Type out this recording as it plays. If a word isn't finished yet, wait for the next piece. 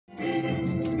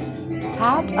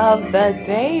Top of the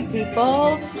day,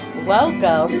 people.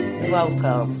 Welcome,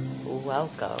 welcome,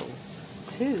 welcome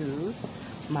to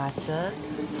Matcha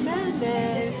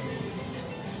Madness.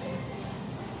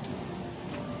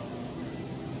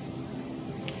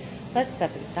 Let's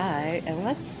step inside and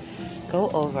let's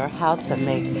go over how to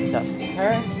make the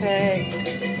perfect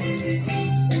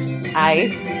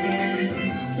iced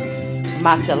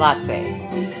matcha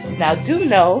latte. Now, do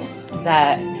know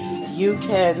that you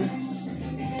can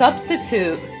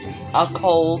substitute a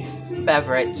cold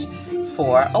beverage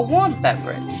for a warm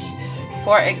beverage.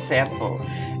 For example,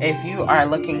 if you are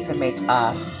looking to make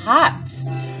a hot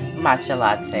matcha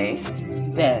latte,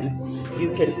 then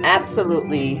you can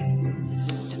absolutely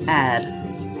add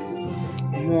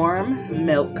warm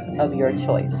milk of your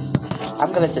choice.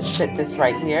 I'm going to just sit this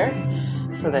right here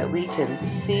so that we can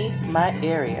see my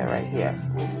area right here.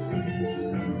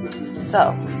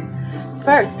 So,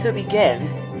 first, to begin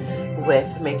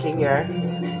with making your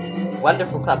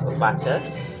wonderful cup of matcha,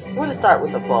 I'm going to start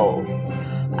with a bowl.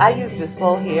 I use this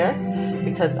bowl here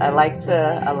because I like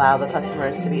to allow the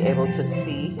customers to be able to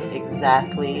see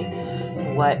exactly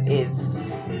what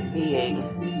is being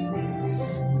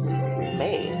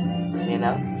made, you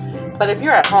know. But if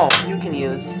you're at home, you can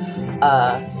use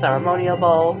a ceremonial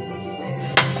bowl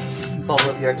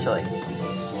of your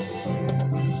choice.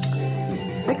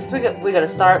 Next, we're going to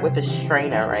start with the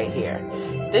strainer right here.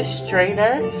 This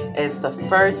strainer is the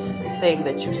first thing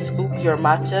that you scoop your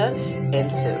matcha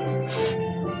into.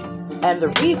 And the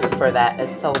reason for that is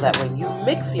so that when you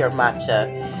mix your matcha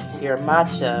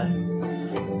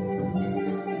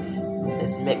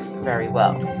is mixed very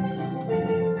well.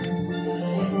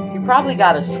 You probably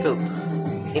got a scoop.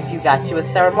 If you got you a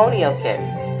ceremonial kit,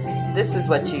 this is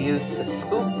what you use to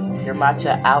scoop your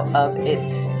matcha out of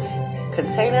its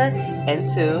container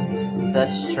into the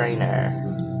strainer.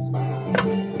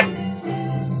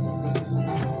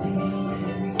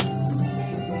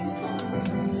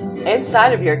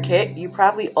 Inside of your kit, you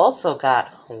probably also got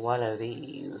one of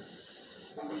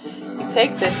these. You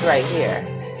take this right here,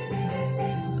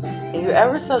 and you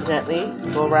ever so gently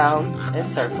go around in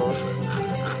circles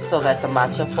so that the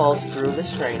matcha falls through the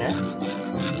strainer.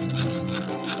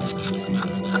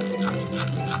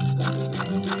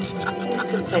 And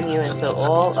continue until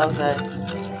all of the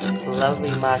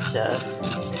lovely matcha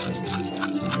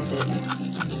is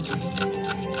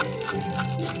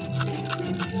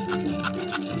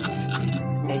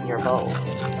in your bowl.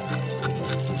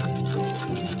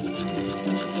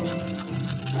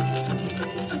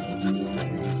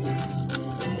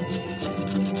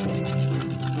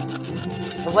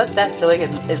 So what that's doing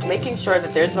is making sure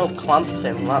that there's no clumps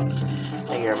and lumps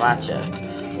in your matcha.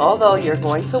 Although you're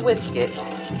going to whisk it,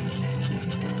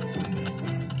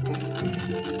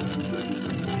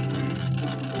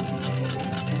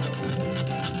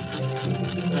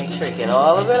 make sure you get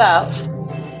all of it out.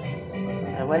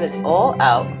 And when it's all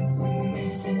out,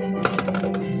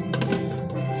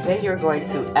 then you're going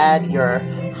to add your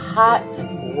hot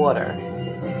water.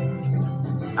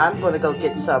 I'm going to go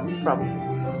get some from,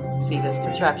 see this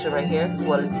contraption right here, this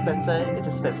water dispenser, it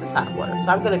dispenses hot water.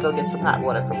 So I'm going to go get some hot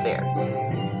water from there.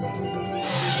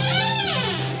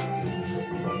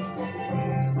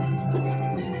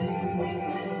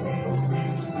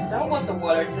 So I want the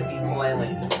water to be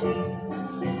boiling.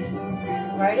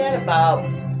 Right at about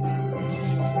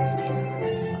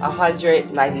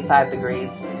 195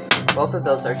 degrees. Both of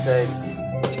those are good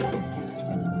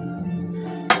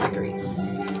degrees.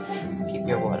 Keep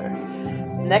your water.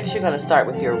 Next, you're going to start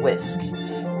with your whisk.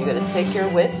 You're going to take your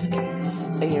whisk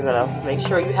and you're going to make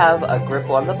sure you have a grip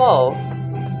on the bowl.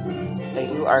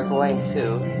 And you are going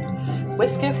to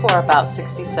whisk it for about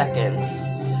 60 seconds.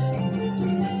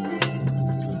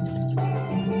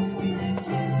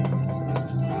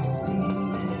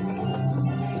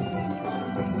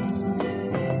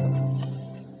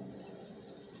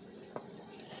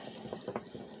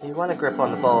 You want a grip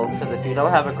on the bowl, because if you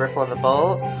don't have a grip on the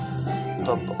bowl,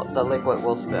 the liquid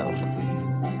will spill.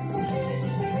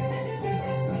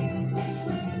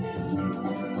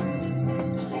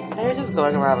 And you're just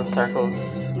going around in circles,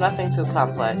 nothing too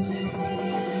complex.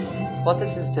 What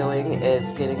this is doing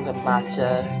is getting the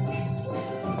matcha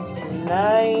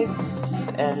nice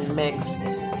and mixed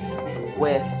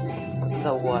with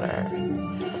the water.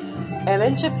 And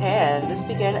in Japan, this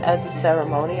began as a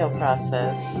ceremonial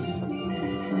process.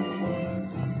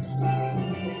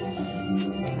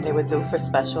 They would do for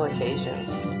special occasions.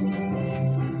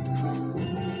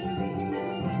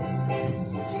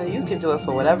 So you can do it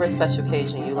for whatever special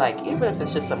occasion you like, even if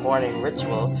it's just a morning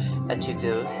ritual that you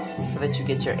do, so that you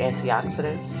get your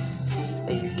antioxidants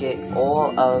and you get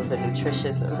all of the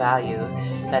nutritious value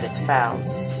that is found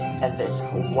and this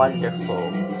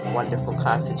wonderful, wonderful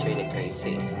concentrated green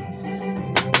tea.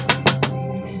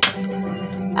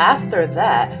 After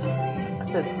that,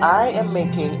 since I am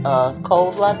making a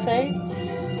cold latte,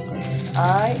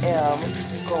 I am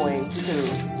going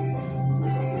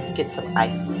to get some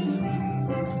ice.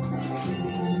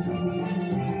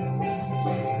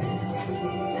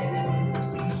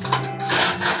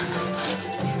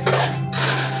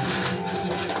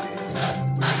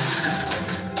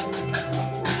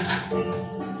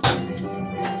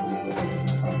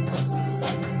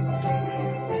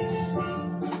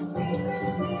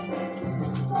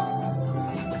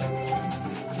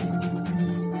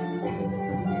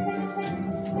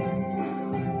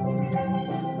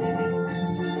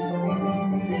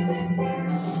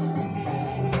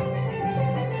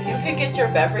 You can get your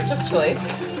beverage of choice.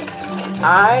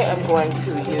 I am going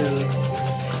to use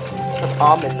some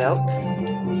almond milk.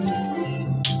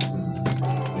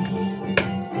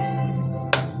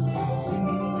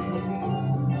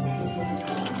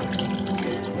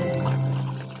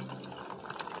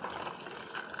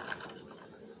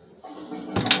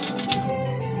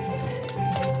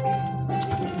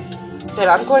 Then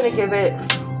I'm going to give it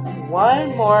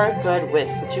one more good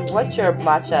whisk, but you want your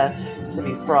matcha to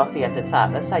be frothy at the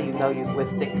top. That's how you know you've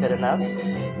whisked it good enough.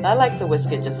 I like to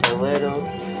whisk it just a little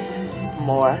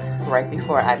more right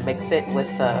before I mix it with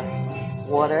the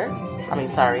water.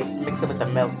 Mix it with the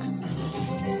milk.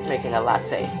 Making a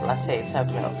latte. Lattes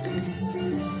have milk.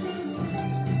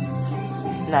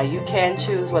 Now you can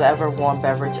choose whatever warm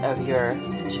beverage of your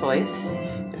choice.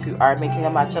 If you are making a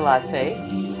matcha latte,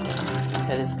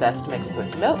 it is best mixed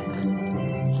with milk.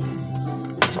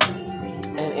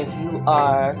 And if you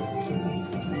are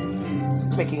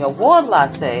making a warm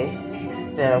latte,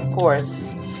 then of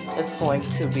course it's going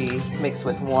to be mixed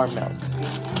with warm milk.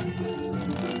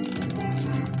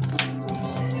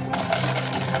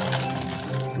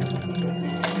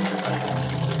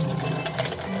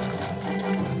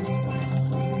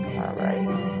 All right.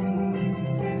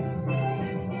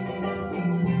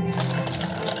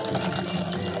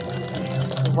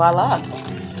 Voila!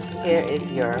 Here is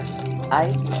your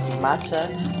iced matcha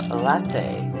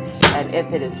latte. And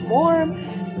if it is warm,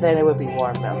 then it would be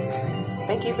warm milk.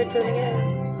 Thank you for tuning in.